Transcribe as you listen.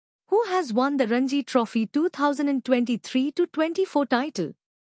Who has won the Ranji Trophy 2023-24 title?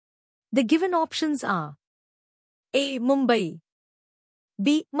 The given options are A. Mumbai,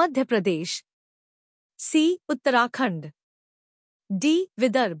 B. Madhya Pradesh, C. Uttarakhand, D.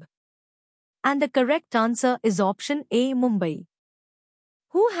 Vidarbh. And the correct answer is option A. Mumbai.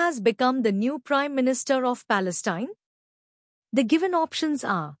 Who has become the new Prime Minister of Palestine? The given options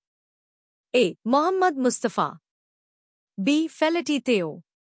are A. Mohammad Mustafa, B. Felati Theo,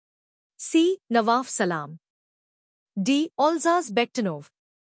 C. Nawaf Salam, D. Olzas Bektanov.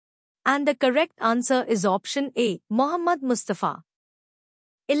 And the correct answer is option A. Mohammad Mustafa.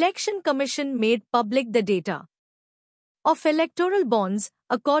 Election Commission made public the data of electoral bonds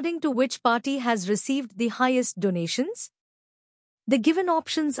according to which party has received the highest donations. The given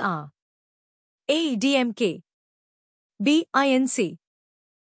options are A. DMK, B. INC,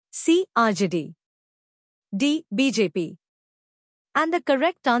 C. RJD, D. BJP. And the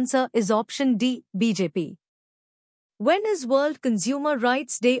correct answer is option D. BJP. When is World Consumer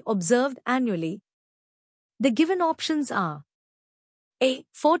Rights Day observed annually? The given options are A.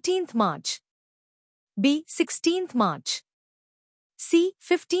 14th March, B. 16th March, C.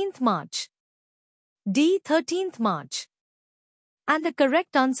 15th March, D. 13th March. And the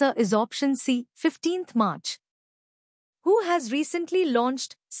correct answer is option C. 15th March. Who has recently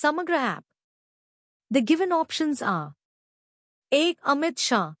launched Samagra app? The given options are A. Amit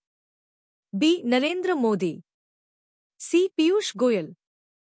Shah, B. Narendra Modi, C. Piyush Goyal,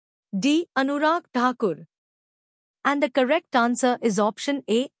 D. Anurag Thakur. And the correct answer is option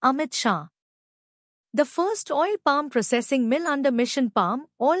A. Amit Shah. The first oil palm processing mill under Mission Palm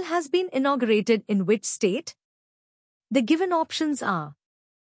Oil has been inaugurated in which state? The given options are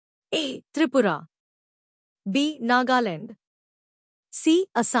A. Tripura, B. Nagaland, C.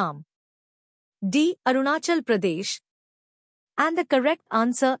 Assam, D. Arunachal Pradesh. And the correct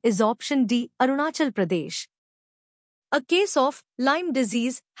answer is option D. Arunachal Pradesh. A case of Lyme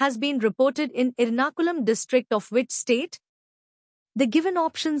disease has been reported in Ernakulam district of which state? The given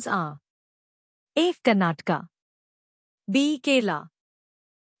options are A. Karnataka, B. Kerala,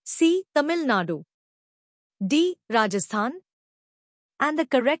 C. Tamil Nadu, D. Rajasthan. And the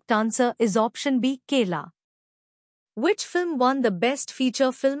correct answer is option B. Kerala. Which film won the Best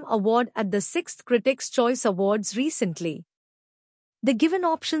Feature Film Award at the 6th Critics' Choice Awards recently? The given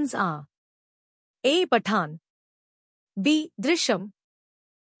options are A. Pathan, B. Drishyam,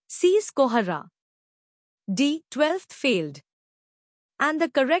 C. Skohara, D. 12th Failed. And the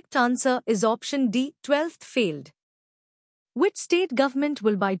correct answer is option D. 12th Failed. Which state government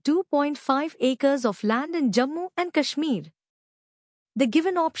will buy 2.5 acres of land in Jammu and Kashmir? The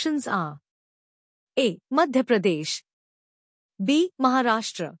given options are A. Madhya Pradesh, B.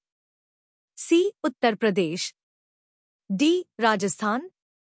 Maharashtra, C. Uttar Pradesh, D. Rajasthan.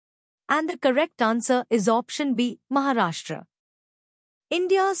 And the correct answer is option B. Maharashtra.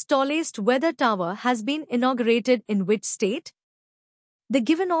 India's tallest weather tower has been inaugurated in which state? The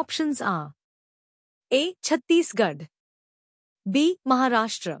given options are A. Chhattisgarh, B.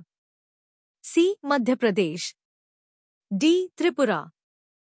 Maharashtra, C. Madhya Pradesh, D. Tripura.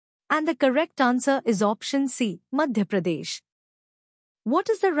 And the correct answer is option C. Madhya Pradesh.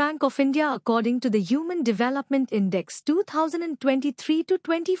 What is the rank of India according to the Human Development Index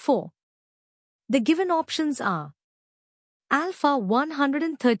 2023-24? The given options are Alpha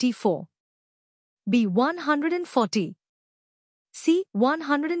 134, B 140, C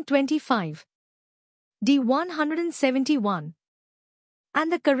 125, D 171.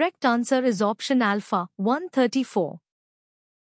 And the correct answer is option Alpha 134.